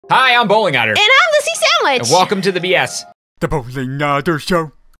Hi, I'm Bowling Otter. And I'm Lucy Sandwich. And welcome to the BS. The Bowling Otter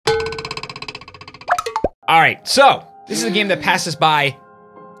Show. Alright, so, this is a game that passed us by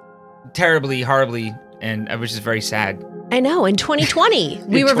terribly, horribly, and which is very sad. I know, in 2020,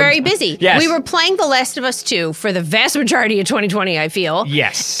 we were very busy. Yes. We were playing The Last of Us 2 for the vast majority of 2020, I feel.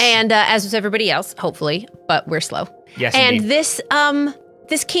 Yes. And as was everybody else, hopefully, but we're slow. Yes, and indeed.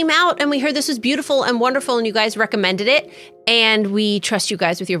 this came out, and we heard this was beautiful and wonderful, and you guys recommended it, and we trust you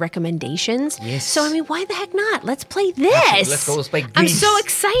guys with your recommendations. Yes. So, I mean, why the heck not? Let's play this. Let's go, let's play Gris. I'm so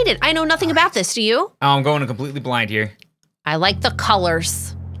excited. I know nothing about this. Do you? Oh, I'm going completely blind here. I like the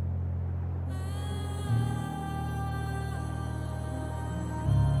colors.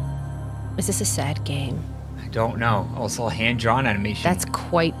 Is this a sad game? I don't know. Also, hand-drawn animation. That's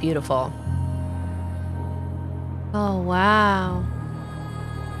quite beautiful. Oh, wow.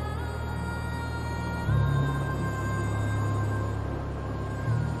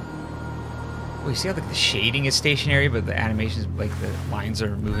 Oh, you see how like, the shading is stationary, but the animations, like the lines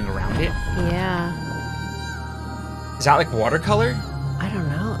are moving around it? Yeah. Is that like watercolor? I don't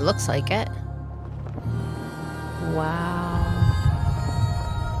know. It looks like it. Wow.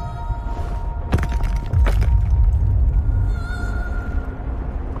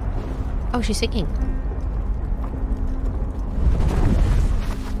 Oh, she's singing.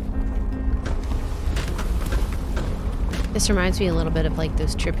 This reminds me a little bit of like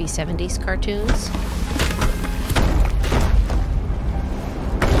those trippy 70s cartoons.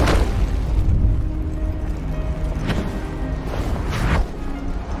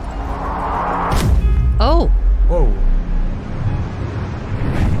 Oh! Whoa.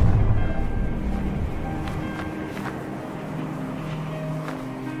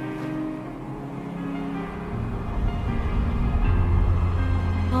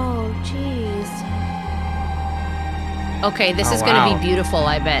 Oh, jeez. Okay, this Oh, is gonna wow. be beautiful,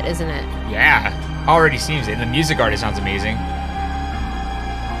 I bet, isn't it? Yeah. Already seems it. And the music artist sounds amazing.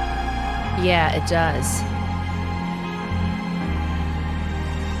 Yeah, it does.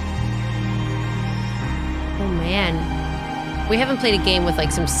 Oh man. We haven't played a game with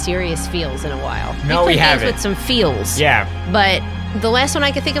like some serious feels in a while. No, we played games haven't. with some feels. Yeah. But the last one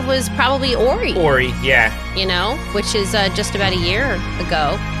I could think of was probably Ori. Ori, yeah. You know, which is just about a year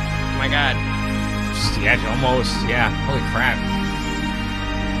ago. Oh my god. Yeah, almost. Yeah. Holy crap.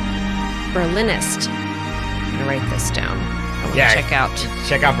 Berlinist. I'm gonna write this down. I want Yeah. to check out.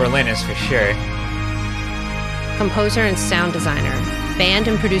 Check out Berlinist for sure. Composer and sound designer. Band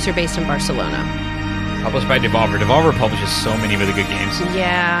and producer based in Barcelona. Published by Devolver. Devolver publishes so many really good games.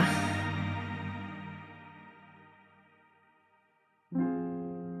 Yeah.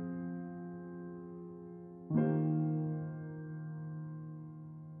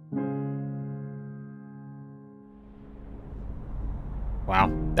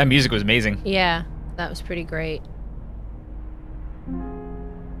 Wow. That music was amazing. Yeah, that was pretty great.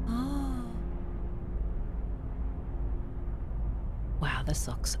 Oh. Wow, this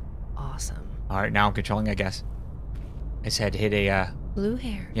looks awesome. Alright, now I'm controlling, I guess. I said hit a, Blue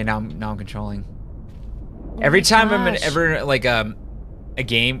hair. yeah, now I'm controlling. Oh Every my time I'm in gosh. ever, like, a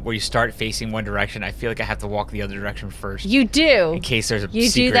game where you start facing one direction, I feel like I have to walk the other direction first. You do. In case there's a You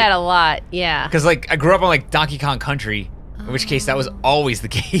secret. do that a lot, yeah. Because, like, I grew up on, like, Donkey Kong Country, in which case that was always the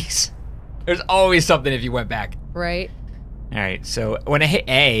case. There's always something if you went back. Right? Alright, so when I hit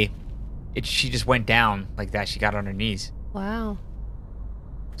A, she just went down like that. She got on her knees. Wow.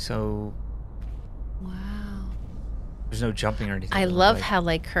 So Wow. there's no jumping or anything. I it looked love like. how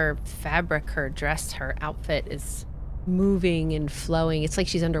like her fabric, her dress, her outfit is moving and flowing. It's like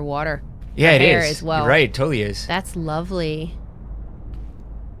she's underwater. Yeah, her it hair is. as well. You're right, it totally is. That's lovely.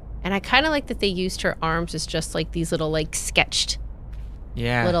 And I kind of like that they used her arms as just like these little like sketched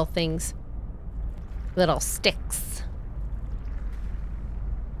Yeah. little things. Little sticks.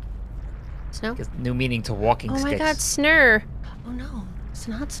 Snow? Gives new meaning to walking Oh sticks. my god, Snur. Oh no, it's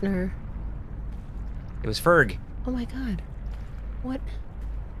not Snur. It was Ferg. Oh my god. What?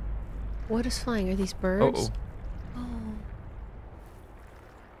 What is flying? Are these birds? Uh-oh. Oh.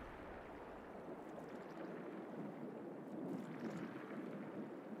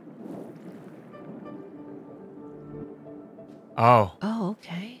 Oh, Oh,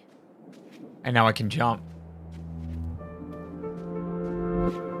 okay. and now I can jump.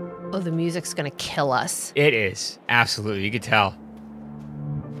 Oh, the music's gonna kill us. It is. Absolutely. You could tell.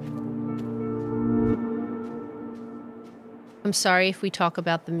 I'm sorry if we talk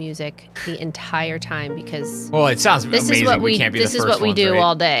about the music the entire time because Well, it sounds this amazing. is what we we can't be this the is first what we ones, do right?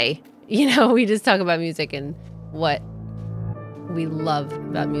 all day. You know, we just talk about music and what we love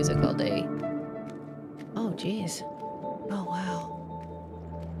about music all day. Oh, geez. Oh, wow.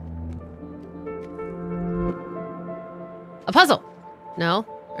 A puzzle. No?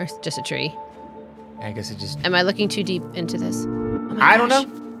 Or it's just a tree? I guess it just... Am I looking too deep into this? Oh my I don't gosh.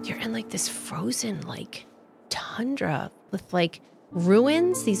 know. You're in like this frozen like tundra with like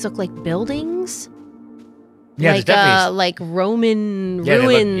ruins. These look like buildings. Yeah, like there's definitely... like Roman Yeah, they look-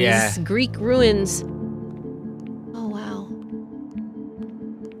 ruins, yeah. Greek ruins. Oh wow.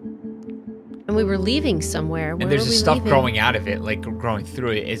 And we were leaving somewhere. Where And there's were just we stuff leaving? growing out of it, like growing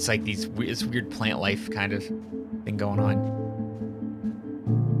through it. It's like this weird plant life kind of thing going on.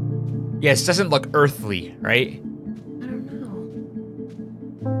 Yeah, it doesn't look earthly, right? I don't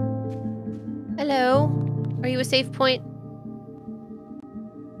know. Hello? Are you a safe point?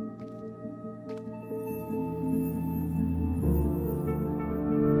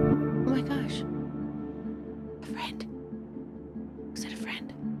 Oh my gosh. A friend. Was it a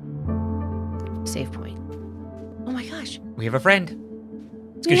friend? Save point. Oh my gosh. We have a friend.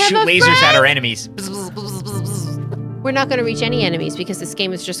 It's We gonna shoot have a lasers at our friend! enemies. We're not going to reach any enemies because this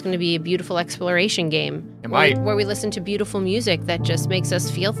game is just going to be a beautiful exploration game. It might. Where we listen to beautiful music that just makes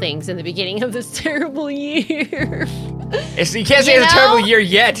us feel things in the beginning of this terrible year. You can't say it's a terrible year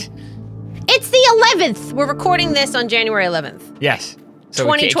yet. It's the 11th. We're recording this on January 11th. Yes. So it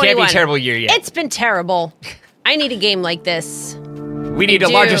can't be 2021. a terrible year yet. It's been terrible. I need a game like this. We need I a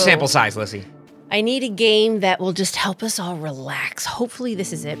larger do. sample size, Lissy. I need a game that will just help us all relax. Hopefully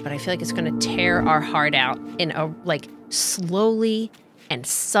this is it, but I feel like it's going to tear our heart out in a like slowly and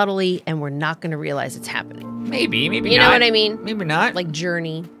subtly, and we're not going to realize it's happening. Maybe not. You know what I mean? Maybe not. Like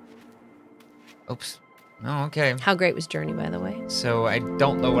Journey. Oops. Oh, okay. How great was Journey, by the way? So I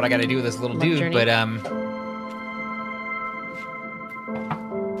don't know what I got to do with this little Love dude, Journey. but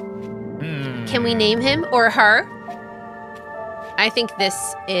Can we name him or her? I think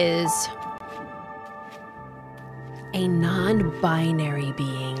this is a non-binary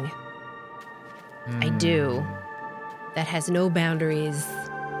being. I do. That has no boundaries.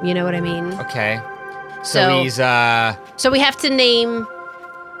 You know what I mean? Okay. So- So he's So we have to name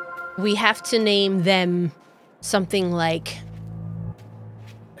them something like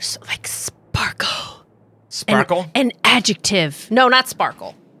sparkle. Sparkle. An adjective. No, not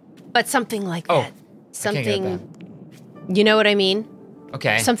sparkle. But something like Oh, that. I can't get Something, you know what I mean?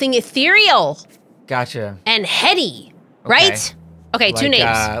 Okay. Something ethereal Gotcha. and heady, right? Okay, two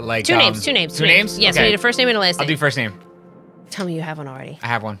names. Two names. Two names? Yes, Okay. we need a first name and a last I'll name. do first name. Tell me you have one already. I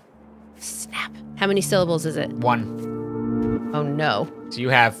have one. Snap. How many syllables is it? One. Oh no. So you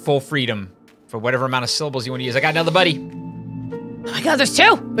have full freedom for whatever amount of syllables you want to use. I got another buddy. Oh my god, there's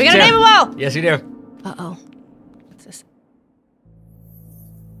two! We gotta Two. name them all! Yes, you do. Uh-oh. What's this?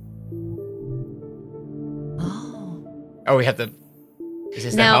 Oh. Oh, we have to... Is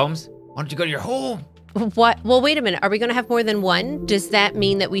this Now- the homes? Why don't you go to your home? What? Well, wait a minute. Are we gonna have more than one? Does that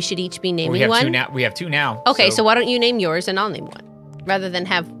mean that we should each be naming We have one? two now. We have two now. Okay, so why don't you name yours and I'll name one? Rather than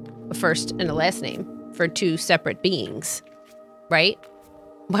have a first and a last name for two separate beings. Right?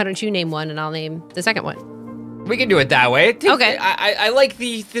 Why don't you name one and I'll name the second one? we can do it that way. Okay. I like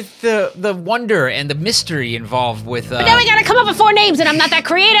the wonder and the mystery involved with. But now we gotta come up with four names and I'm not that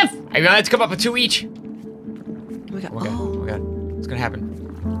creative! I mean, let's come up with two each. Oh my god. Oh my god. Oh my god. What's gonna happen?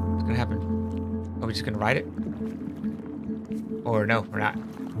 What's gonna happen? Are we just gonna ride it? Or no, we're not.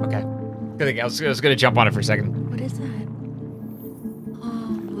 Okay. Good thing. I was gonna jump on it for a second. What is that?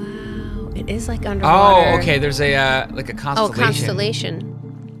 Oh wow. It is like underwater. Oh, okay. There's a like a Oh, constellation.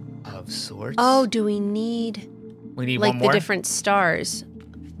 constellation. Of sorts. Oh, do we need we need like one the more. different stars?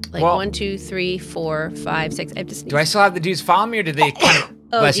 Like Well- 1, 2, 3, 4, 5, 6. I have to sneeze. Do I still have the dudes follow me, or did they kind of?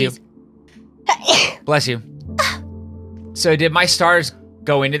 Oh, Bless geez. you. Bless you. So did my stars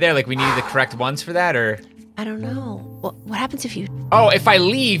go into there? Like we needed the correct ones for that, or? I don't know. What happens if you... Oh, if I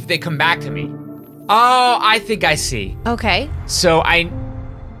leave, they come back to me. Oh, I think I see. Okay. So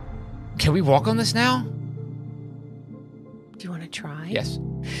can we walk on this now? Do you want to try? Yes.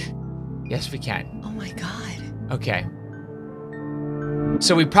 Yes, we can. Oh my god. Okay.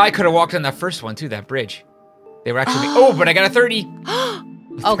 So we probably could have walked on that first one too, that bridge. They were actually. Oh, but I got a 30.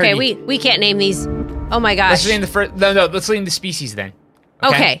 Okay, 30. we can't name these. Oh my gosh. Let's name the first. No, let's name the species then.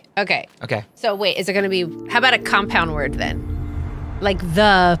 Okay. Okay. So wait, is it going to be... How about a compound word then? Like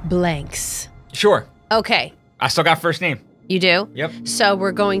the blanks. Sure. Okay. I still got first name. You do? Yep. So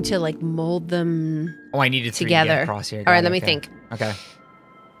we're going to like mold them Oh, I needed three together. to get across here. All Got right, it, let me okay. think. Okay.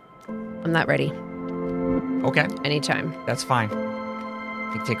 I'm not ready. Okay. Anytime. That's fine.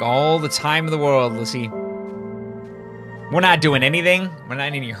 You can take all the time in the world, Lissy. We're not doing anything. We're not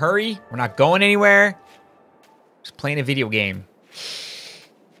in any hurry. We're not going anywhere. Just playing a video game.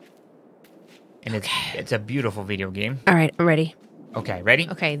 And it's a beautiful video game. All right, I'm ready. Okay, ready?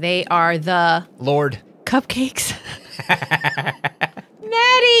 Okay, they are the Lord. cupcakes.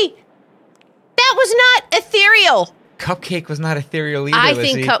 Maddie! That was not ethereal. Cupcake was not ethereal either, I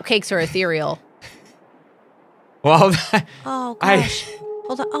Lizzie. think cupcakes are ethereal. Well, Oh, gosh.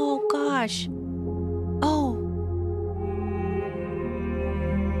 Hold on. Oh, gosh. Oh.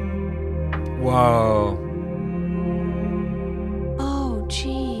 Whoa. Oh,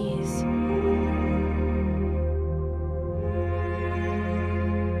 jeez.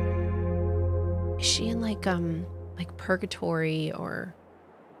 Is she in like purgatory or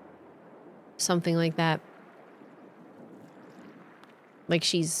something like that? Like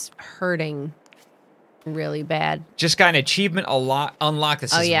she's hurting really bad. Just got an achievement unlock.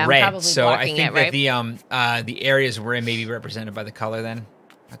 This is I'm red, probably so I blocking think it, right? that the areas we're in may be represented by the color. Then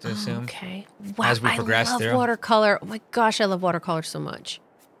I have to assume. Okay. Wow. As we progress I love through. watercolor. Oh my gosh, I love watercolor so much.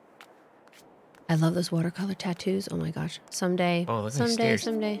 I love those watercolor tattoos. Oh my gosh. Someday. Oh, look at these someday. stairs.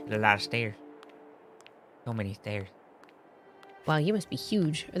 Someday. A lot of stairs. So many stairs. Wow, you must be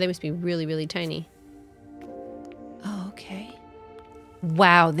huge. Or they must be really, really tiny. Oh, okay.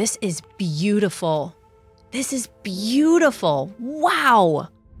 Wow, this is beautiful. This is beautiful. Wow.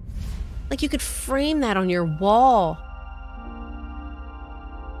 Like you could frame that on your wall.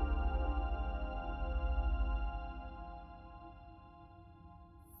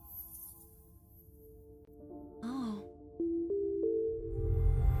 Oh. Do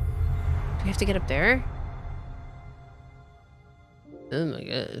we have to get up there? Oh my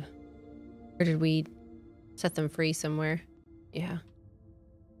god. Or did we set them free somewhere? Yeah.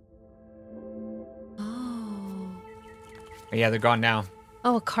 Oh, yeah, they're gone now.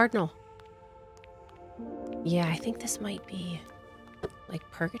 Oh, a cardinal. Yeah, I think this might be like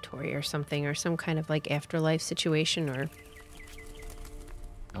purgatory or something, or some kind of like afterlife situation, or...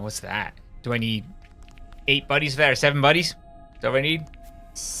 Oh, what's that? Do I need 8 buddies for that, or 7 buddies? Is that what I need?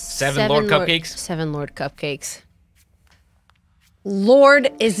 7 Lord Cupcakes? 7 Lord Cupcakes.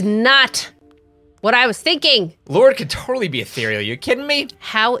 Lord is not what I was thinking. Lord could totally be ethereal. You kidding me?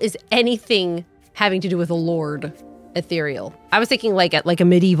 How is anything having to do with a lord ethereal? I was thinking like a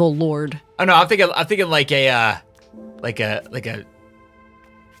medieval lord. Oh no, I'm thinking like a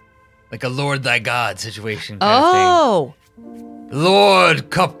Lord thy God situation. Oh. Lord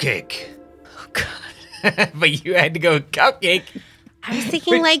Cupcake. Oh god. But you had to go Cupcake. I was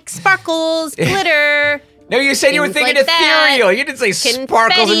thinking like sparkles, glitter. No, you said you were thinking like ethereal. that. You didn't say Confetti.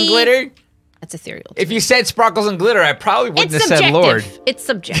 sparkles and glitter. That's ethereal. If you said sparkles and glitter, I probably wouldn't have It's said subjective. Lord. It's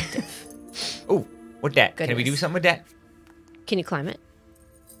subjective. Oh, what that? Can we do Goodness. something with that? Can you climb it?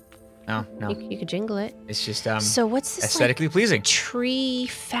 No, no. You could jingle it. It's just So what's this aesthetically like, pleasing. tree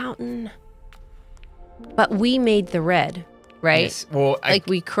fountain? But we made the red, right? Yes. Well, Like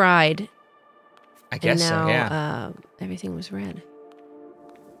we cried. I guess and now, so. Yeah. Everything was red.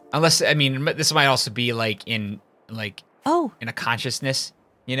 Unless I mean, this might also be like in Oh, a consciousness.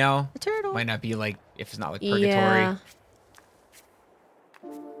 You know, a turtle. might not be like if it's not like purgatory. Yeah.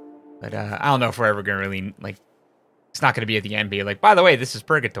 But I don't know if we're ever gonna really like. It's not gonna be at the end. Be like, by the way, this is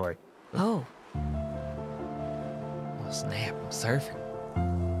purgatory. Oh. Oh snap! I'm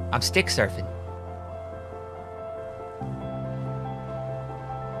surfing. I'm stick surfing.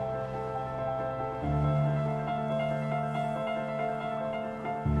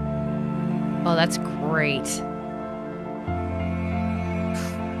 Oh, that's great.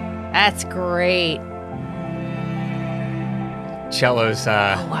 That's great. Cellos. Oh,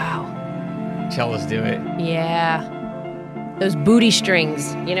 wow. Cellos do it. Yeah. Those booty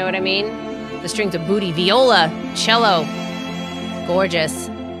strings. You know what I mean? The strings of booty. Viola. Cello. Gorgeous.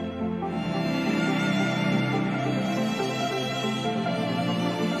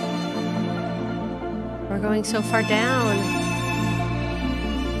 We're going so far down.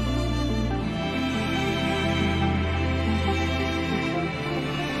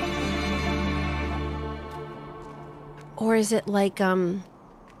 Or is it like,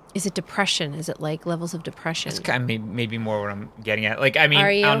 is it depression? Is it like levels of depression? That's kind of maybe more what I'm getting at. Like, I mean,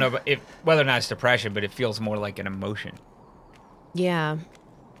 I don't know if whether or not it's depression, but it feels more like an emotion. Yeah.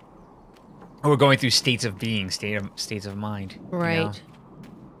 Or we're going through states of being, states of mind. Right. You know?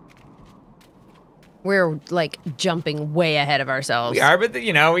 We're like jumping way ahead of ourselves. We are, but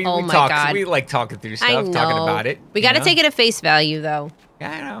you know, we Oh my talk. God. We like talking through I stuff, know. talking about it. We got to take it at face value, though. Yeah,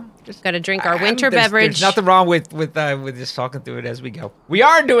 I know. Just Got to drink our winter there's beverage. nothing wrong with just talking through it as we go. We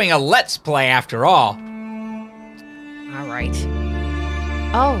are doing a let's play after all. All right.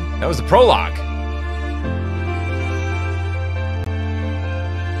 Oh, That was the prologue.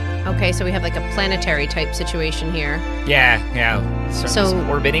 okay. So we have like a planetary type situation here. Yeah. So- Some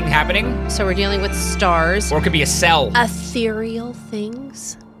orbiting happening, So we're dealing with stars, or it could be a cell. ethereal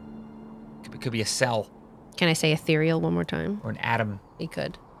things. It could be a cell. Can I say ethereal one more time? Or an atom. You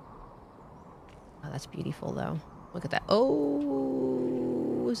could. Oh, that's beautiful, though. Look at that.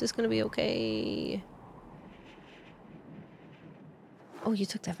 Oh, is this going to be okay? Oh, you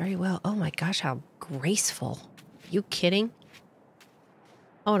took that very well. Oh my gosh, how graceful. You kidding?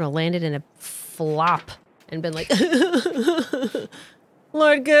 I would have landed in a flop and been like,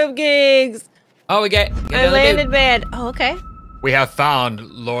 Lord Cupcakes. Oh, we get I landed bad. Oh, okay. We have found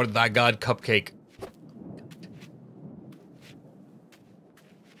Lord thy God Cupcake.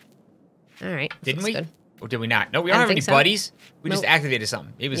 All right. Didn't we? Good. Or did we not? No, we I don't have think any so. buddies. We just Nope. activated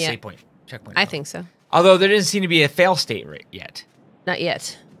something. It was a Yeah. save point. Checkpoint. I think so. Although there didn't seem to be a fail state yet. Not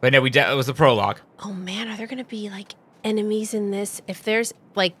yet. But no, it was the prologue. Oh man, are there going to be like enemies in this? If there's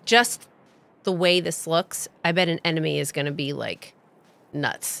like just the way this looks, I bet an enemy is going to be like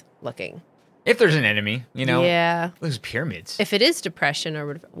nuts looking. If there's an enemy, you know. Yeah. Those pyramids. If it is depression or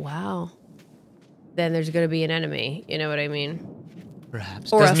whatever, wow. Then there's going to be an enemy. You know what I mean?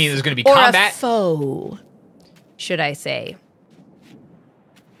 Perhaps. Or Doesn't a mean there's going to be or combat. a foe, should I say.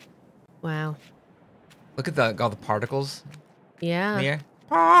 Wow. Look at all the particles Yeah. in the air.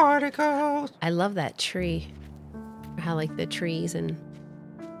 Particles. I love that tree. How like the trees and...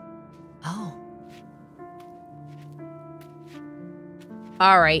 Oh.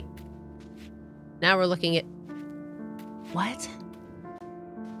 All right. Now we're looking at... What?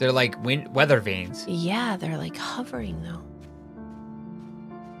 They're like weather vanes. Yeah, they're like hovering though.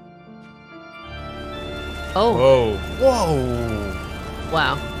 Oh. Whoa. Whoa.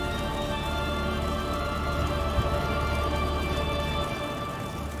 Wow.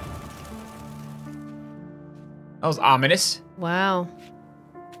 That was ominous. Wow.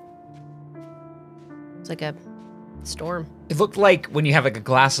 It's like a storm. It looked like when you have like a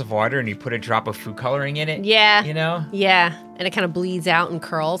glass of water and you put a drop of food coloring in it. Yeah. You know? Yeah. And it kind of bleeds out and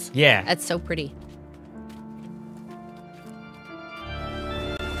curls. Yeah. That's so pretty.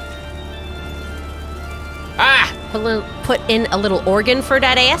 Ah! Put in a little organ for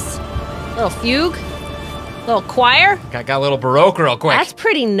that ass. Little fugue. Little choir. Got a little Baroque real quick. That's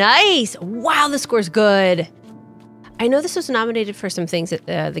pretty nice. Wow, the score's good. I know this was nominated for some things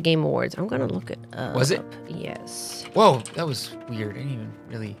at the Game Awards. I'm going to look it up. Was it? Yes. Whoa, that was weird. I didn't even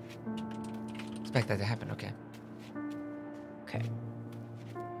really expect that to happen. Okay. Okay.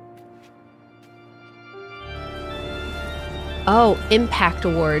 Oh, Impact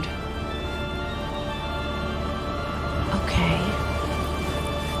Award. Okay.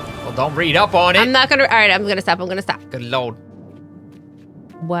 Well, don't read up on it. I'm not gonna. All right, I'm gonna stop. I'm gonna stop. Good lord.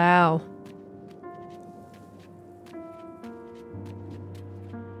 Wow.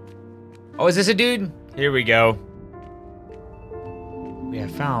 Oh, is this a dude? Here we go. We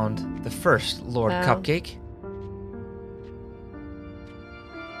have found the first Lord Wow. Cupcake.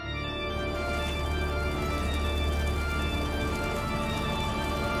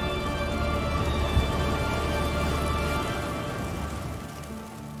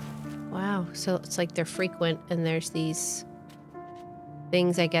 Wow. So it's like they're frequent, and there's these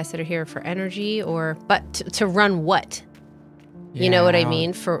things, I guess, that are here for energy, or but to run what? You know what I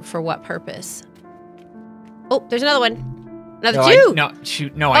mean? For what purpose? Oh, there's another one. Another two. No,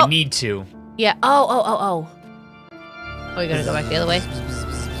 shoot. No, Oh. I need to. Yeah. Oh. Oh, you gotta go back the other way.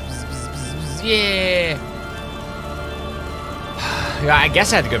 Yeah. Yeah, I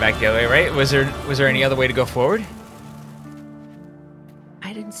guess I had to go back the other way, right? Was there any other way to go forward?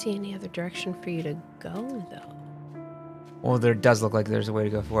 I didn't see any other direction for you to go, though. Well, there does look like there's a way to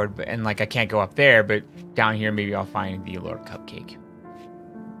go forward, but and like I can't go up there, but down here maybe I'll find the Lord Cupcake.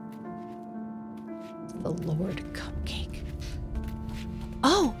 The Lord Cupcake.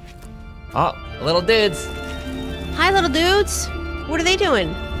 Oh, Oh, little dudes. hi, little dudes. What are they doing?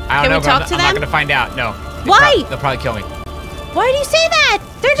 I don't Can know, we but talk I'm to not them? gonna find out. No. Why? They'll probably kill me. Why do you say that?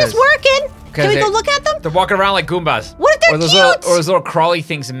 They're just working. Can we go look at them? They're walking around like Goombas. What if they're or those cute? Little, or those little crawly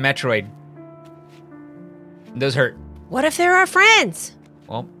things in Metroid. Those hurt. What if they're our friends?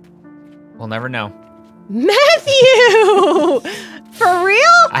 Well, we'll never know. Matthew! For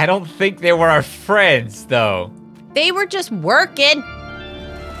real? I don't think they were our friends, though. They were just working.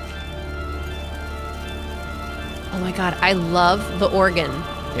 Oh my god, I love the organ.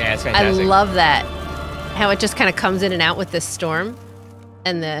 Yeah, it's I fantastic. love that. How it just kind of comes in and out with this storm.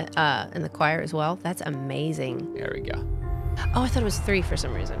 And the choir as well. That's amazing. There we go. Oh, I thought it was 3 for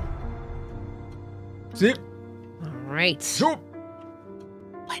some reason. Zip. All right. Zoop.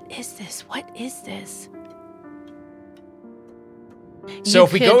 What is this? What is this? So You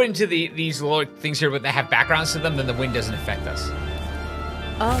if we could- go into these little things here but that have backgrounds to them, then the wind doesn't affect us.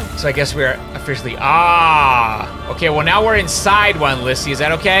 Oh, So I guess we're officially okay. Well, now we're inside one, Lissy. Is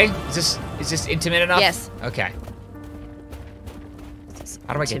that okay? Is this intimate enough? Yes. Okay.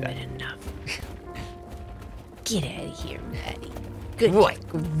 How do I get that? Enough. Get out of here, Maddie. Good. What?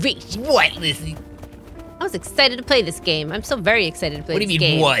 Great. What, Lizzie? I was excited to play this game. I'm still very excited to play this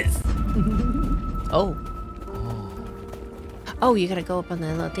game. What do you mean was? Oh. Oh, you gotta go up on the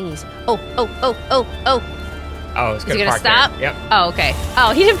little thingies. Oh. Oh, it's Is he gonna gonna park stop? there. Yep. Oh, okay.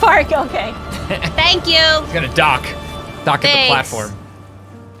 Oh, he didn't park. Okay. Thank you. It's gonna dock. Dock at the Thanks. platform.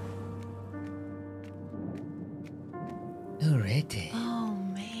 Alrighty. Oh,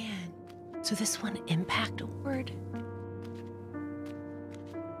 man. So this one impact award?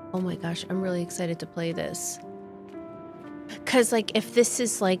 Oh my gosh, I'm really excited to play this. Because, like, if this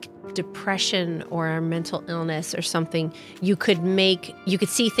is, like, depression or a mental illness or something, you could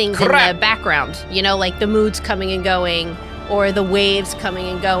see things in the background. You know, like the moods coming and going or the waves coming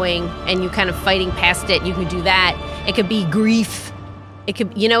and going and you kind of fighting past it. You could do that. It could be grief. It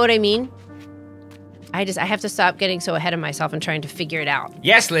could, you know what I mean? I have to stop getting so ahead of myself and trying to figure it out.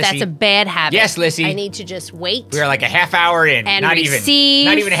 Yes, Lissy. That's a bad habit. Yes, Lissy. I need to just wait. We are like a half hour in. And Not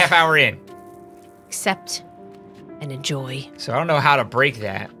receive. even a half hour in. Accept and enjoy. So I don't know how to break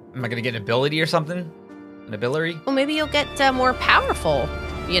that. Am I gonna get an ability or something? An ability? Well, maybe you'll get more powerful,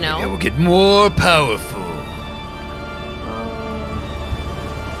 you know? Yeah, we'll get more powerful.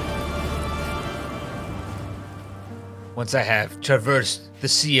 Once I have traversed the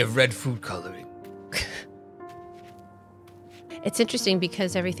sea of red food coloring. It's interesting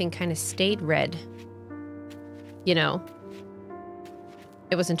because everything kind of stayed red. You know?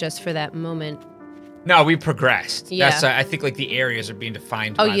 It wasn't just for that moment. No, we progressed. Yeah. That's, I think like the areas are being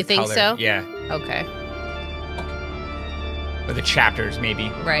defined Oh, by you the think color. so? Yeah. Okay. Or the chapters, maybe.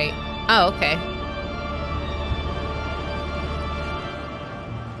 Right. Oh, okay.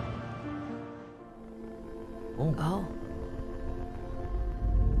 Ooh. Oh.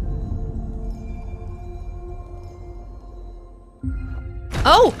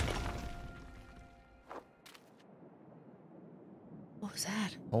 Oh! What was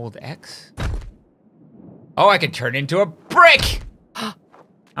that? Hold X. Oh, I can turn into a brick!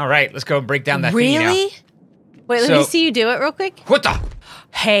 All right, let's go and break down that thingy now. Really? Wait, let me see you do it real quick. What the?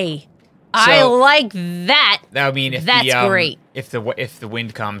 Hey, I like that. That would mean if That's great. If the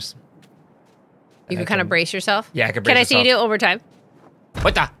wind comes. You can kind of brace yourself. Yeah, I can brace Can I see you do it one more time?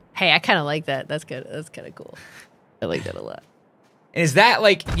 What the? Hey, I kind of like that. That's good. That's kind of cool. I like that a lot. Is that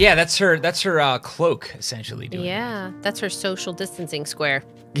like, yeah, that's her cloak, essentially. Doing Yeah, that's her social distancing square.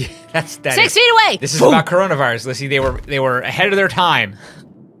 that. That's that. 6 feet away! This is about coronavirus, Lissy. They were ahead of their time.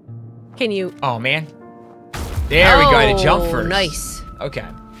 Can you? Oh, man. There we go. I had to jump first. Nice. Okay.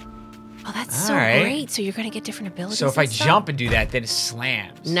 Oh, that's All so right. great. So you're going to get different abilities. So if I and stuff? jump and do that, then it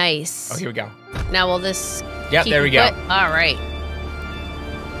slams. Nice. Oh, here we go. Now will this? Yep, keep there we you go. put? All right.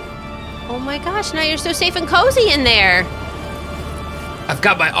 Oh my gosh! Now you're so safe and cozy in there. I've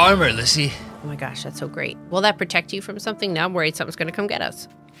got my armor, Lissy. Oh my gosh, that's so great. Will that protect you from something? Now I'm worried something's going to come get us,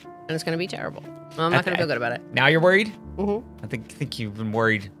 and it's going to be terrible. Well, I'm not going to feel good about it. Now you're worried? Mm-hmm. I think you've been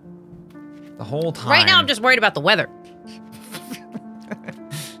worried the whole time. Right now, I'm just worried about the weather.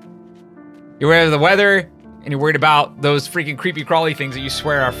 You're worried about the weather, and you're worried about those freaking creepy crawly things that you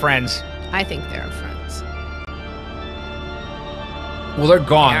swear are friends. I think they're our friends. Well, they're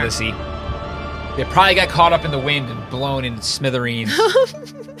gone, They are. Lissy. They probably got caught up in the wind and blown in smithereens.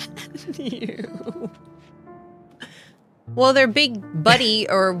 Well, their big buddy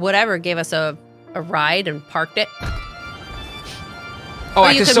or whatever gave us a ride and parked it. Oh,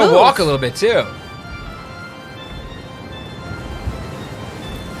 I you can could still move. walk a little bit, too.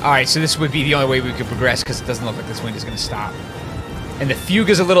 All right, so this would be the only way we could progress because it doesn't look like this wind is going to stop. And the fugue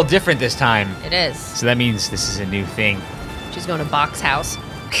is a little different this time. It is. So that means this is a new thing. She's going to Box House.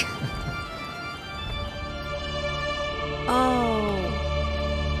 Oh.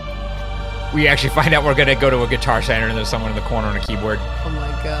 We actually find out we're going to go to a Guitar Center and there's someone in the corner on a keyboard. Oh my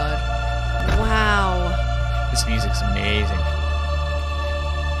god. Wow. This music's amazing.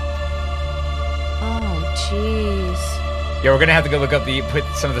 Oh, jeez. Yeah, we're going to have to go look up put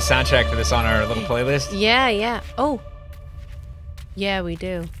some of the soundtrack for this on our little playlist. Yeah, yeah. Oh. Yeah, we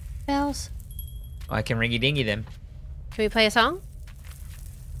do. Bells. Oh, I can ringy-dingy them. Can we play a song?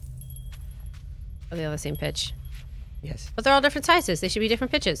 Are they all the same pitch? Yes. But they're all different sizes. They should be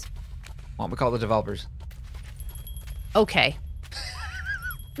different pitches. Why don't we call the developers? Okay.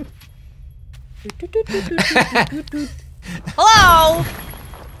 Hello!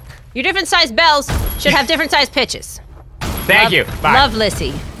 Your different sized bells should have different sized pitches. Thank you. Bye. Love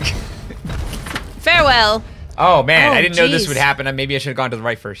Lissy. Farewell. Oh, man. Oh, I didn't know this jeez. would happen. Maybe I should have gone to the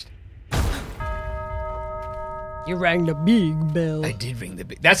right first. You rang the big bell. I did ring the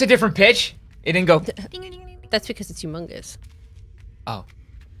big. That's a different pitch. It didn't go. That's because it's humongous. Oh.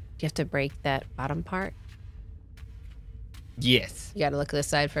 Do you have to break that bottom part? Yes. You gotta look at the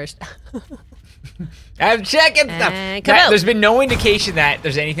side first. I'm checking stuff. There's been no indication that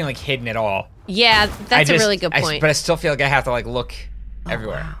there's anything like hidden at all. Yeah, that's a really good point. But I still feel like I have to like look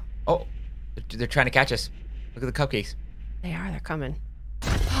everywhere. Wow. Oh, they're trying to catch us. Look at the cupcakes. They are. They're coming.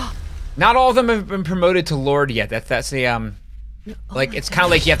 Not all of them have been promoted to Lord yet. That's the like it's kind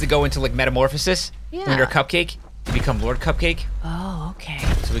of like you have to go into like metamorphosis when you're a cupcake to become Lord Cupcake. Oh, okay.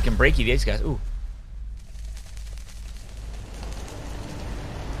 So we can break you these guys. Ooh.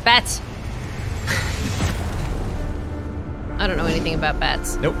 Bats. I don't know anything about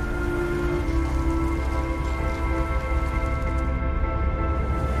bats. Nope.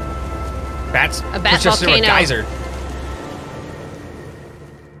 Bats. A bat push us through a volcano. geyser.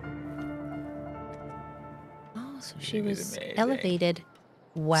 Oh, so she was was amazing. elevated.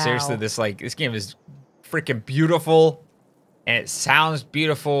 Wow. Seriously, this game is freaking beautiful, and it sounds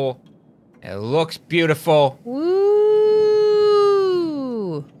beautiful, and it looks beautiful. Woo!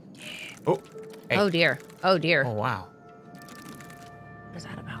 Oh. Hey. Oh dear. Oh dear. Oh wow. What is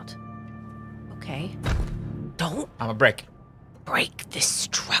that about? Okay. Don't I'm a brick. break this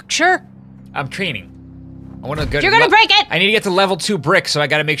structure. I'm training. I want to go. You're gonna break it. I need to get to level 2 brick, so I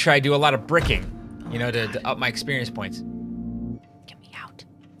got to make sure I do a lot of bricking. You know, to up my experience points. Get me out.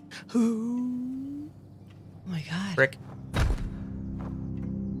 Oh my god. Brick. Where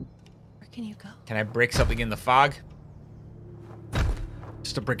can you go? Can I break something in the fog?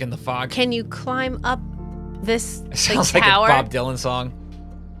 Just a brick in the fog. Can you climb up this It sounds like, like tower? a Bob Dylan song.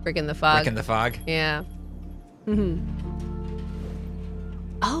 Brick in the fog. Brick in the fog. Yeah.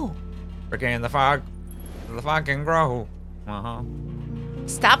 Oh. Brick in the fog. The fog can grow.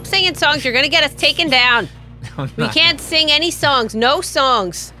 Stop singing songs. You're gonna get us taken down. We can't sing any songs. No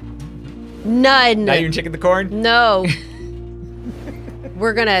songs. None. Not even chicken the corn? No.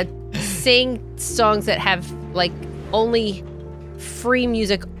 We're gonna sing songs that have like only free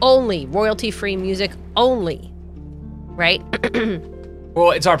music only, royalty-free music only, right?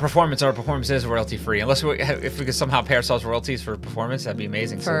 Well, it's our performance. Our performance is royalty-free. Unless if we could somehow pay ourselves royalties for performance, that'd be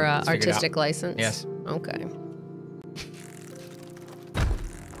amazing. For so let's figure it out. artistic license? Yes. Okay.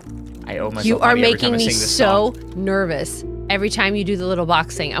 I owe myself You are money every time making I me sing this so song. nervous every time you do the little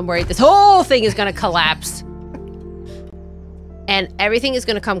box thing. I'm worried this whole thing is gonna collapse. And everything is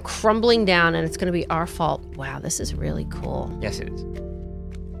gonna come crumbling down and it's gonna be our fault. Wow, this is really cool. Yes, it is.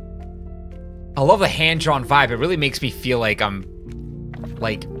 I love the hand-drawn vibe. It really makes me feel like I'm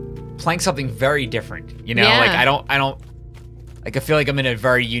like playing something very different. You know, Yeah. like I don't like I feel like I'm in a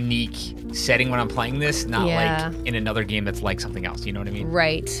very unique setting when I'm playing this, not Yeah. like in another game that's like something else. You know what I mean?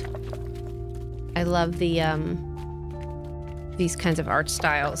 Right. I love the these kinds of art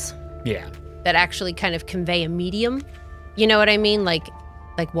styles Yeah. that actually kind of convey a medium. You know what I mean? Like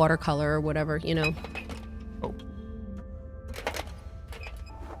watercolor or whatever, you know. Oh.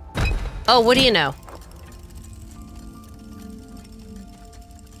 Oh, what do you know?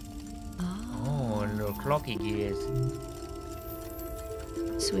 Oh, little clocky gears.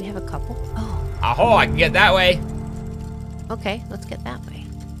 So we have a couple. Oh, Oh, I can get that way. okay. Let's get that way.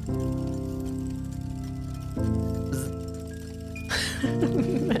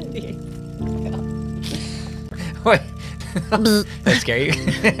 What? That scare you?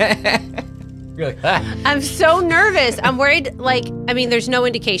 You're like, ah. I'm so nervous. I'm worried. Like, I mean, there's no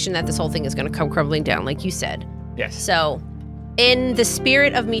indication that this whole thing is going to come crumbling down, like you said. Yes. So, in the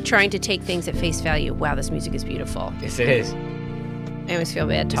spirit of me trying to take things at face value, wow, this music is beautiful. Yes, it is. I always feel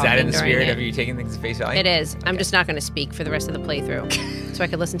bad Is talking that in the during spirit it. of you taking things at face value? It is. I'm just not going to speak for the rest of the playthrough, so I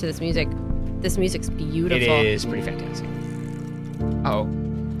could listen to this music. This music's beautiful. It is pretty fantastic. Uh oh.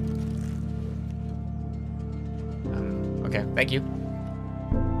 Okay, thank you.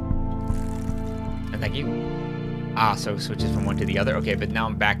 And thank you. Ah, so it switches from one to the other. Okay, but now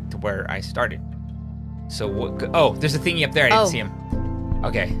I'm back to where I started. So what? Oh, there's a thingy up there. I didn't see him.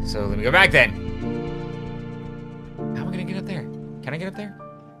 Okay, so let me go back then. How am I gonna get up there? Can I get up there?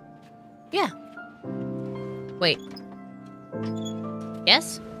 Yeah. Wait.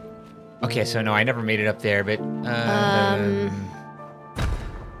 Yes? Okay, so no, I never made it up there, but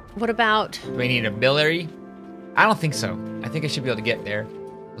What about... do I need an ability? I don't think so. I think I should be able to get there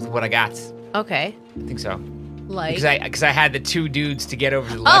with what I got. Okay. I think so. Like... Because I had the 2 dudes to get over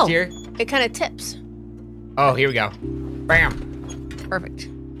to the left here. It kind of tips. Oh, here we go. Bam. Perfect.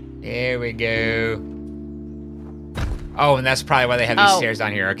 There we go. Oh, and that's probably why they have these stairs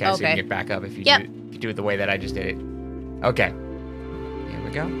down here. Okay, so you can get back up if you do it the way that I just did it. Okay. Here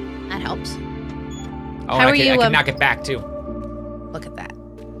we go. That helps. Oh, How I are can, you? I can knock it back too. Look at that.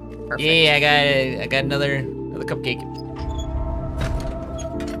 Perfect. Yeah, I got another cupcake.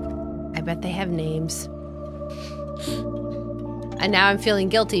 I bet they have names. And now I'm feeling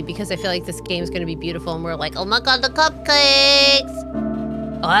guilty because I feel like this game's gonna be beautiful and we're like, oh my god, the cupcakes!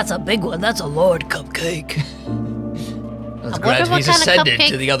 Oh, that's a big one. That's a Lord cupcake. Let's glad he's ascended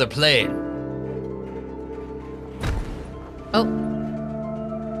to the other plane. Oh.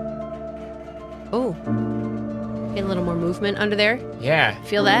 Oh. Getting a little more movement under there. Yeah.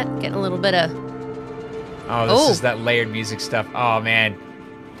 Feel that? Getting a little bit of... Oh, this is that layered music stuff. Oh, man.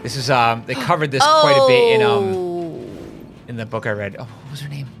 This is, they covered this quite a bit in the book I read. Oh, what was her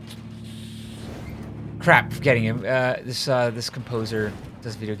name? Crap, forgetting him. This composer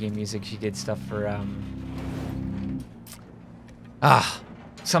does video game music. She did stuff for,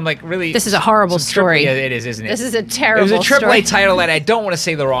 some like really... This is a horrible story. Yeah, it is, isn't it? This is a terrible story. It was a AAA title, and I don't want to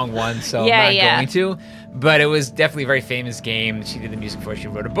say the wrong one, so I'm not going to. But it was definitely a very famous game. She did the music for it. She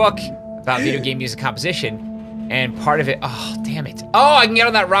wrote a book about video game music composition, and part of it... Oh, damn it. Oh, I can get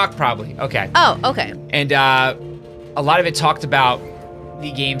on that rock, probably. Okay. Oh, okay. And a lot of it talked about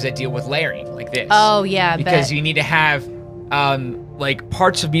the games that deal with layering, like this. Oh, yeah, because you need to have, like,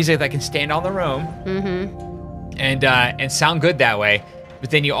 parts of music that can stand on their own. And sound good that way. But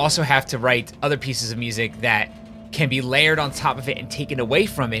then you also have to write other pieces of music that can be layered on top of it and taken away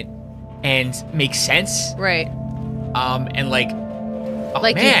from it and make sense. Right. And like, oh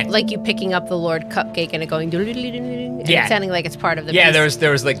like man. You picking up the Lord cupcake and it going and yeah. it sounding like it's part of the yeah, piece.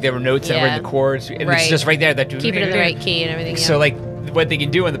 there were notes that were in the chords. And it's just right there. That keep it in the right key and everything. So like what they can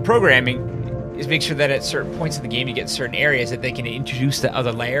do in the programming is make sure that at certain points in the game you get certain areas that they can introduce the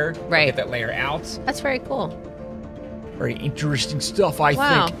other layer. Right. Get that layer out. That's very cool. Very interesting stuff, I think.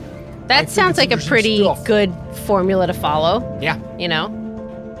 Wow. That sounds like a pretty good formula to follow. Yeah. You know?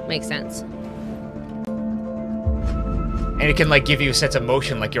 Makes sense. And it can like give you a sense of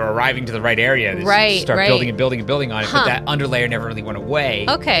motion, like you're arriving to the right area. Right, start building and building and building on it, but that underlayer never really went away.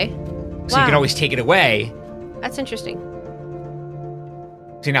 Okay. So you can always take it away. That's interesting.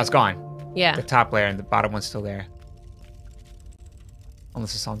 See, now it's gone. Yeah. The top layer and the bottom one's still there.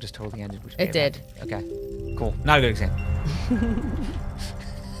 Unless the song just totally ended. Which it did. Okay. Cool. Not a good example.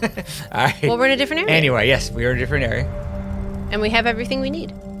 All right. Well, we're in a different area. Anyway, yes, we are in a different area. And we have everything we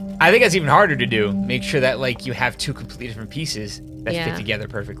need. I think that's even harder to do. Make sure that like you have two completely different pieces that fit together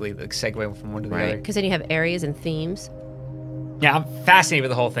perfectly, like segue from one to the other. Because then you have areas and themes. Yeah, I'm fascinated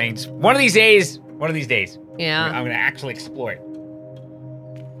with the whole thing. Just one of these days. Yeah. I'm gonna actually explore it.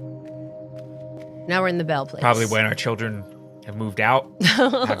 Now we're in the Bell place. Probably when our children have moved out,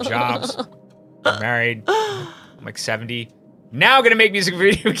 have jobs, are married. I'm like 70. Now I'm gonna make music for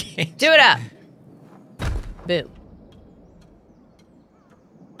video games. Do it up. Boo.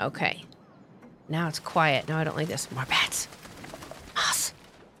 Okay. Now it's quiet. Now I don't like this. More bats. Moss.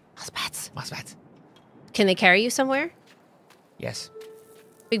 Moss bats. Moss bats. Can they carry you somewhere? Yes.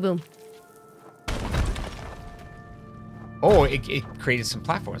 Big boom. Oh, it created some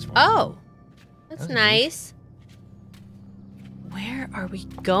platforms for me. Oh. That's nice. Where are we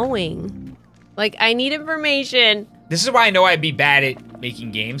going? Like, I need information. This is why I know I'd be bad at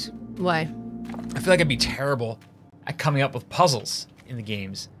making games. Why? I feel like I'd be terrible at coming up with puzzles in the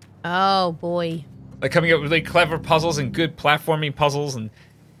games. Oh, boy. Like coming up with really clever puzzles and good platforming puzzles and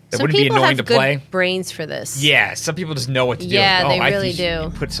that Some wouldn't be annoying to people play. have good brains for this. Yeah, some people just know what to do. Yeah, like, they really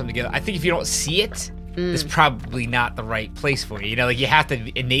do. Put something together. I think if you don't see it, it's probably not the right place for you. You know, like you have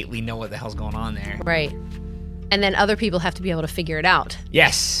to innately know what the hell's going on there. Right. And then other people have to be able to figure it out.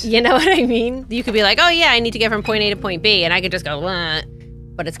 Yes. You know what I mean? You could be like, oh yeah, I need to get from point A to point B, and I could just go, wah.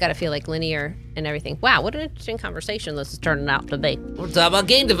 But it's got to feel like linear and everything. Wow, what an interesting conversation this is turning out to be. We're talking about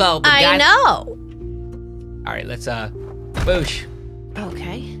game development, I guys. know. All right, let's boosh.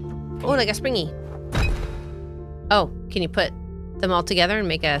 Okay. Oh, like a springy. Oh, can you put them all together and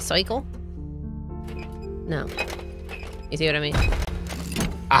make a cycle? No. You see what I mean?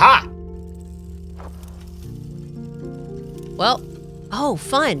 Aha! Well, oh,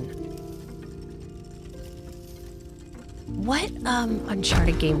 fun. What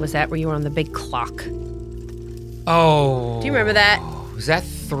Uncharted game was that where you were on the big clock? Oh. Do you remember that? Was that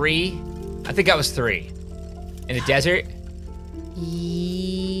 3? I think that was 3. In the desert?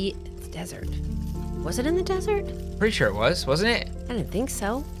 The desert. Was it in the desert? Pretty sure it was, wasn't it? I didn't think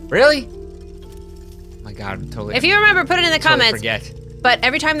so. Really? Oh my God, I'm totally. If you remember, put it in the comments. Forget. But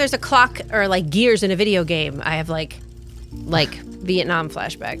every time there's a clock or like gears in a video game, I have like Vietnam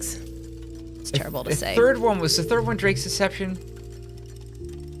flashbacks. It's terrible to say. The third one was Drake's Deception?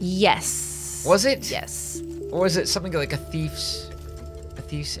 Yes. Was it? Yes. Or was it something like a thief's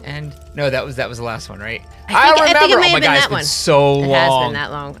Thief's End? No, that was the last one, right? I think it may Oh have my been God, that it's been one. so long. It has been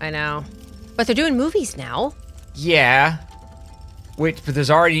that long. I know. But they're doing movies now. Yeah. But there's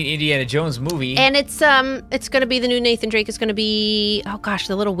already an Indiana Jones movie. And it's gonna be the new Nathan Drake. Is gonna be, oh gosh,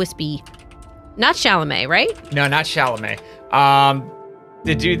 the little wispy, not Chalamet, right? No, not Chalamet.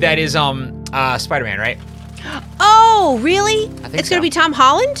 The dude that is Spider-Man, right? Oh, really? I think it's gonna so. be Tom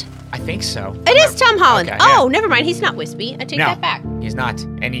Holland. I think so. It is Tom Holland. Okay, oh, yeah. never mind. He's not wispy. I take No, that back. he's not,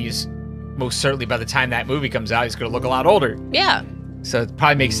 and he's most certainly by the time that movie comes out, he's gonna look a lot older. Yeah. So it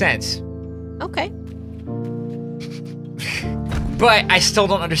probably makes sense. Okay. But I still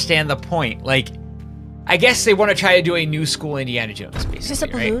don't understand the point. Like, I guess they want to try to do a new school Indiana Jones, basically. Is this a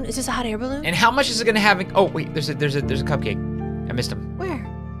balloon? Right? Is this a hot air balloon? And how much is it gonna have? Oh wait, there's a cupcake. I missed him. Where?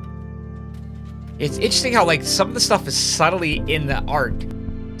 It's interesting how like some of the stuff is subtly in the art,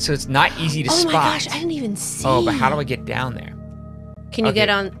 so it's not easy to Oh spot. my gosh, I didn't even see. Oh, but how do I get down there? Can you Okay. get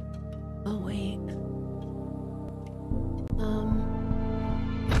on? Oh wait.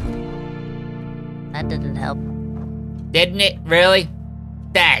 That didn't help. Didn't it really?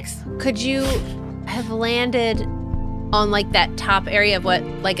 Thanks. Could you have landed on like that top area of what,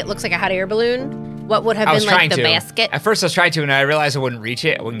 like it looks like a hot air balloon? What would have I was been like trying the to. basket? At first, I was trying to, and I realized I wouldn't reach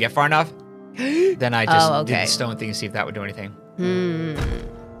it. I wouldn't get far enough. Then I just Oh, did okay. the stone thing to see if that would do anything.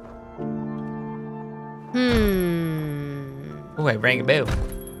 Oh, wait, ring a boo.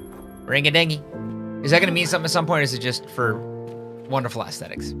 Ring a dingy. Is that going to mean something at some point, or is it just for wonderful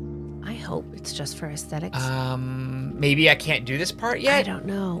aesthetics? I hope it's just for aesthetics. Maybe I can't do this part yet? I don't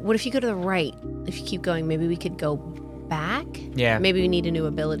know. What if you go to the right? If you keep going, maybe we could go back? Yeah. Maybe we need a new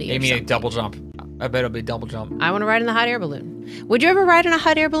ability or Maybe a something. double jump. I bet it'll be double jump. I want to ride in the hot air balloon. Would you ever ride in a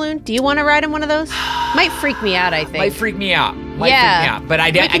hot air balloon? Do you want to ride in one of those? Might freak me out, I think. Might freak me out. Yeah. Freak me out. But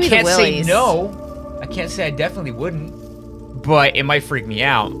I Might give me the can't say willies. no. I can't say I definitely wouldn't. But it might freak me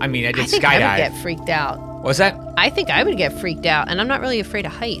out. I mean, I did I think skydive. I would get freaked out. What's that? I think I would get freaked out, and I'm not really afraid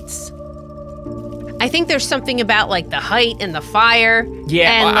of heights. I think there's something about like the height and the fire.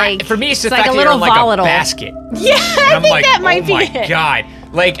 Yeah, and well, like for me, it's the like fact a that you're little in like volatile. a basket. Yeah, I I'm think like, that might oh be my it. God.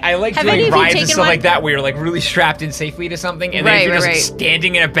 Like, I like Have any doing of you rides and taken stuff like one? that where you're like really strapped in safely to something, and then Right, if you're just right, like,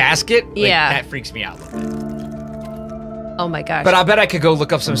 standing in a basket, like, Yeah. that freaks me out a little bit. Oh my gosh. But I bet I could go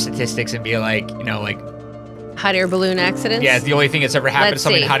look up some statistics and be like, you know, like, hot air balloon accidents? yeah, the only thing that's ever happened to Let's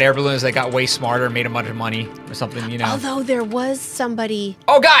somebody in see. hot air balloons, they got way smarter, made a bunch of money or something, you know. Although there was somebody.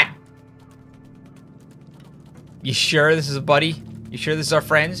 Oh, God! You sure this is a buddy? You sure this is our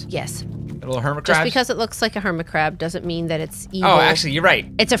friends? Yes. Little hermit Just crabs? because it looks like a hermit crab doesn't mean that it's evil. Oh, actually, you're right.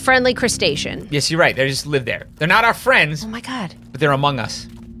 It's a friendly crustacean. Yes, you're right. They just live there. They're not our friends, Oh my god. but they're among us.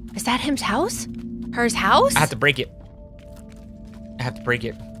 Is that him's house? Her's house? I have to break it. I have to break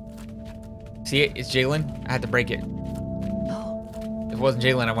it. See it? It's Jalen. I had to break it. Oh, If it wasn't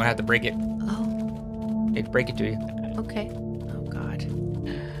Jalen, I would have to break it. oh, I'd break it to you. okay. Oh god.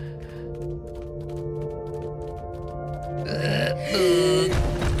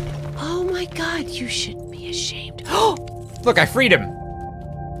 Oh my god, you should be ashamed. Oh! Look, I freed him.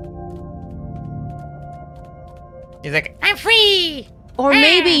 He's like, I'm free. Or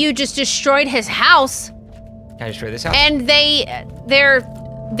maybe you just destroyed his house Can I destroy this house? and they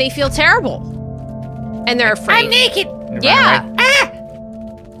feel terrible. And they're afraid. I'm naked. And run Yeah. away. Ah!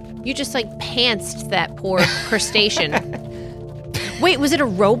 You just like pantsed that poor crustacean. Wait, was it a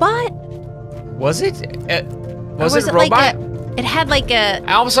robot? Was it? Or Was it a like robot? it had like a.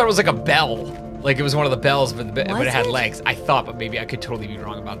 I almost thought it was like a bell. Like it was one of the bells, but it Was had it? legs. I thought, but maybe I could totally be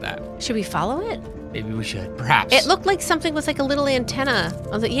wrong about that. Should we follow it? Maybe we should. Perhaps. It looked like something with like a little antenna. I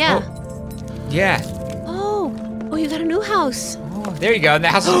was like, yeah. Yeah. Oh, you got a new house. Oh, there you go. And the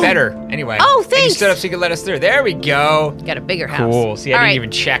house is better. Anyway. Oh, And you thanks. stood up so you could let us through. There we go. You got a bigger house. Cool. See, I All didn't right.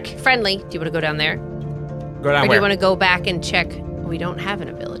 even check. Friendly. Do you want to go down there? Go down Or do where? you want to go back and check? We don't have an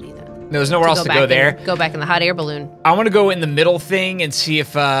ability then. No, there's nowhere else to go there. Go back in the hot air balloon. I want to go in the middle thing and see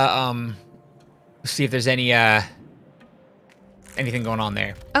if there's any anything going on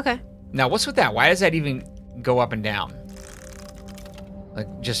there. Okay. Now, what's with that? Why does that even go up and down? Like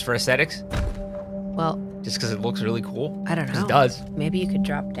just for aesthetics? Well, Just because it looks really cool? I don't know. It does. Maybe you could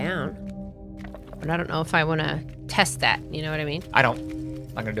drop down. But I don't know if I want to test that. You know what I mean? I don't.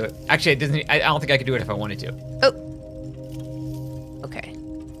 I'm not gonna do it. Actually, it doesn't. I don't think I could do it if I wanted to. Oh. Okay.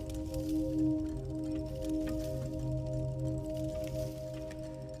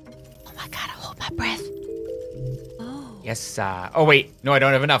 Oh my god, I'll hold my breath. Oh. Yes. Oh wait. No, I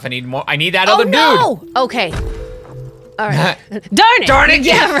don't have enough. I need more. I need that other dude. No! Okay. All right. Darn it. Darn it.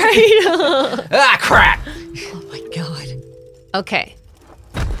 Yeah, right. Ah, crap. Oh my god. Okay.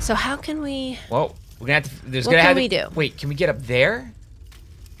 So how can we? Well, we're gonna have to. There's What gonna can have we to, do? Wait, can we get up there?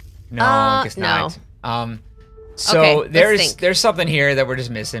 No, I guess not. So Okay, there's something here that we're just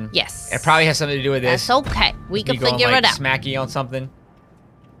missing. Yes. It probably has something to do with this. That's okay. We can going, figure like, it out. Smacky on something.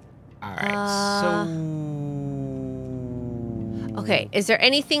 All right. Okay. Is there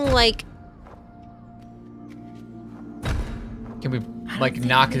anything like? Can we like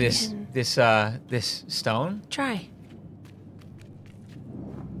knock this stone? Try.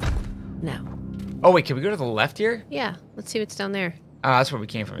 No. Oh wait, can we go to the left here? Yeah. Let's see what's down there. Oh, that's where we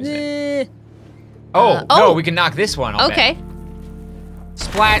came from. Isn't it? No, we can knock this one. I'll Okay. bet.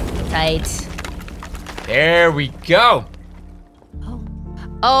 Splat. Tight. There we go.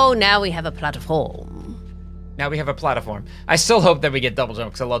 Oh, now we have a platform. Now we have a platform. I still hope that we get double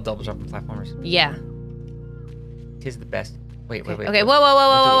jump because I love double jumping platformers. Yeah. Tis the best. Wait. Okay.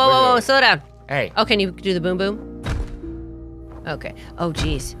 Whoa. Slow down. Hey. Oh, can you do the boom boom? Okay. Oh,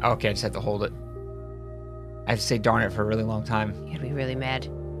 jeez. Okay, I just have to hold it. I have to say darn it for a really long time. You're gonna be really mad.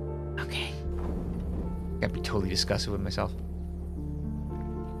 Okay. I'd be totally disgusted with myself.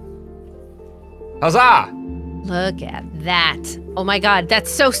 Huzzah! Look at that. Oh my god, that's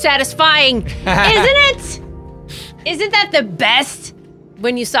so satisfying, isn't it? Isn't that the best?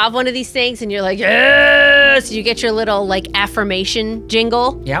 When you solve one of these things and you're like, yes! You get your little, like, affirmation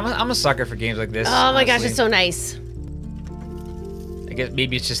jingle. Yeah, I'm a sucker for games like this. Oh my gosh, it's so nice. I guess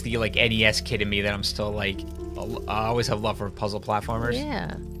maybe it's just the, like, NES kid in me that I'm still, like, I always have love for puzzle platformers.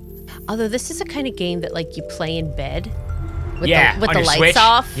 Yeah. Although this is a kind of game that, like, you play in bed with with the lights Switch.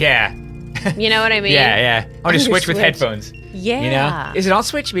 off. Yeah. You know what I mean? Yeah. On your Switch with Switch. headphones. Yeah. You know? Is it on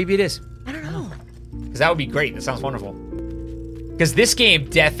Switch? Maybe it is. I don't know. Because that would be great. That sounds wonderful. Because this game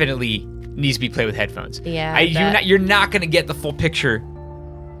definitely needs to be played with headphones. Yeah. You're not going to get the full picture.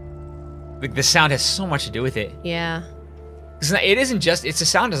 Like, the sound has so much to do with it. Yeah. It isn't just, it's the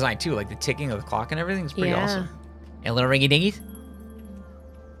sound design too. Like the ticking of the clock and everything is pretty awesome. And little ringy dingies.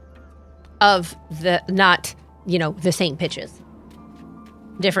 Of the, not, the same pitches.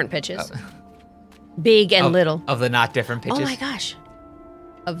 Different pitches. Big and little. Of the not different pitches. Oh my gosh.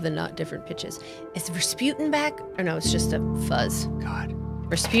 Of the not different pitches. Is Rasputin back? Or no, it's just a fuzz. God.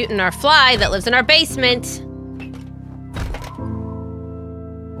 Rasputin, our fly that lives in our basement.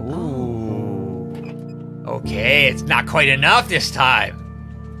 Ooh. Okay, it's not quite enough this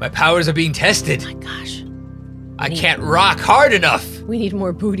time. My powers are being tested. Oh my gosh. I can't rock hard enough. We need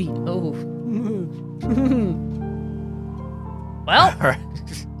more booty. Oh. Well,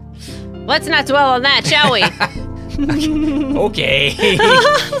 let's not dwell on that, shall we? Okay.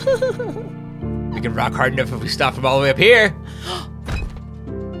 We can rock hard enough if we stop from all the way up here.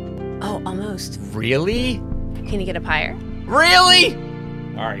 Oh, almost. Really? Can you get up higher? Really?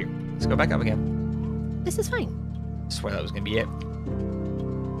 All right, let's go back up again. This is fine. I swear that was gonna be it.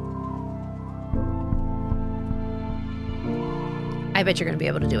 I bet you're gonna be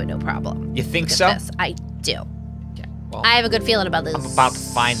able to do it, no problem. You think Look so? at this. I do. Okay. Well, I have a good feeling about this. I'm about to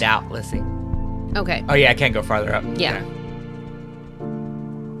find out. Let's see. Okay. Oh yeah, I can go farther up. Yeah. Okay.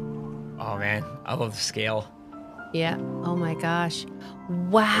 Oh man, I love the scale. Yeah. Oh my gosh.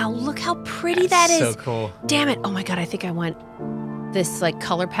 Wow, look how pretty that is. So cool. Damn it. Oh my god, I think I want this like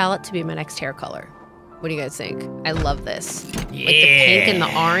color palette to be my next hair color. What do you guys think? I love this. Yeah. Like the pink and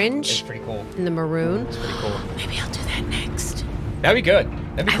the orange. It's pretty cool. And the maroon. It's pretty cool. Maybe I'll do that next. That'd be good.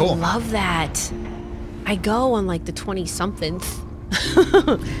 That'd be cool. I love that. I go on like the 20-somethingth.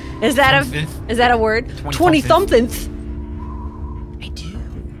 Is that a word? 20-somethingth. I do.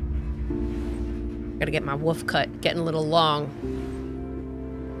 Gotta get my woof cut. Getting a little long.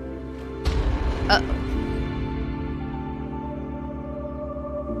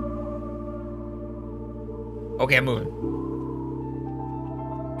 Okay, I'm moving.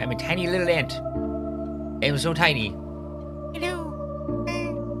 I'm a tiny little ant. I'm so tiny. Hello.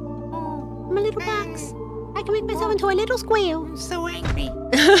 I'm a little box. I can make myself into a little squirrel. I'm so angry.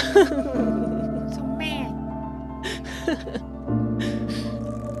 So mad.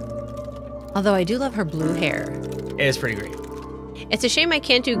 Although I do love her blue hair. It is pretty great. It's a shame I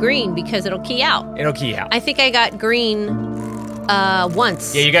can't do green because it'll key out. It'll key out. I think I got green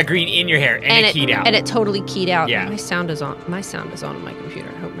once. Yeah, you got green in your hair and it keyed out. And it totally keyed out. Yeah. My sound is on. My sound is on my computer.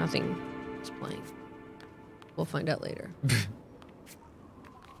 I hope nothing is playing. We'll find out later.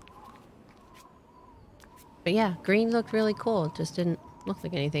 But yeah, green looked really cool. It just didn't look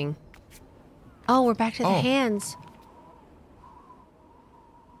like anything. Oh, we're back to the hands.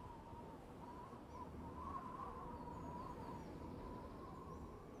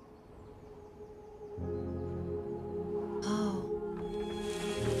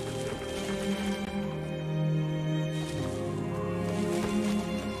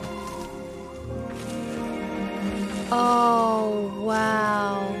 Oh,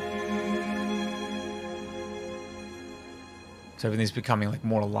 wow. So everything's becoming like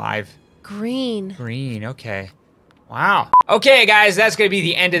more alive. Green. Green, okay. Wow. Okay, guys, that's gonna be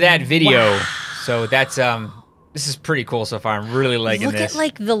the end of that video. Wow. So that's this is pretty cool so far. I'm really liking Look this. at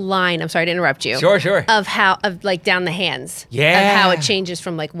like the line. I'm sorry to interrupt you. Sure. Of like down the hands. Yeah. Of how it changes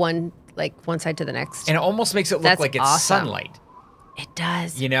from like one side to the next. And it almost makes it look That's like it's awesome. sunlight. It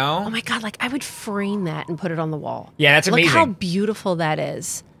does. You know? Oh my God, like I would frame that and put it on the wall. Yeah, that's amazing. Look how beautiful that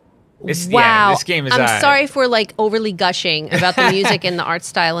is. This, wow. Yeah, this game is. I'm sorry for like overly gushing about the music and the art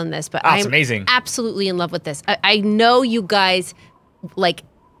style in this, but it's I'm amazing. Absolutely in love with this. I know you guys, like,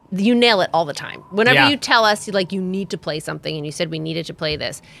 you nail it all the time. Whenever you tell us, like, you need to play something, and you said we needed to play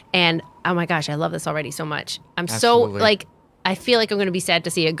this, and oh my gosh, I love this already so much. I'm Absolutely. so like, I feel like I'm going to be sad to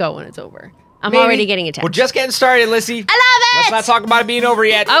see it go when it's over. I'm already getting attached. We're just getting started, Lissy. I love it! Let's not talk about it being over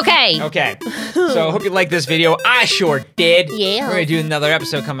yet. Okay. Okay. So I hope you liked this video. I sure did. Yeah. We're going to do another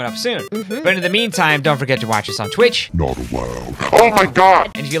episode coming up soon. But in the meantime, don't forget to watch us on Twitch. Not allowed. Oh my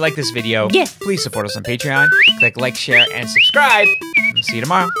god! And if you like this video, Yeah. please support us on Patreon. Click like, share, and subscribe. We'll see you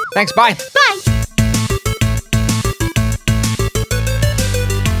tomorrow. Thanks. Bye. Bye.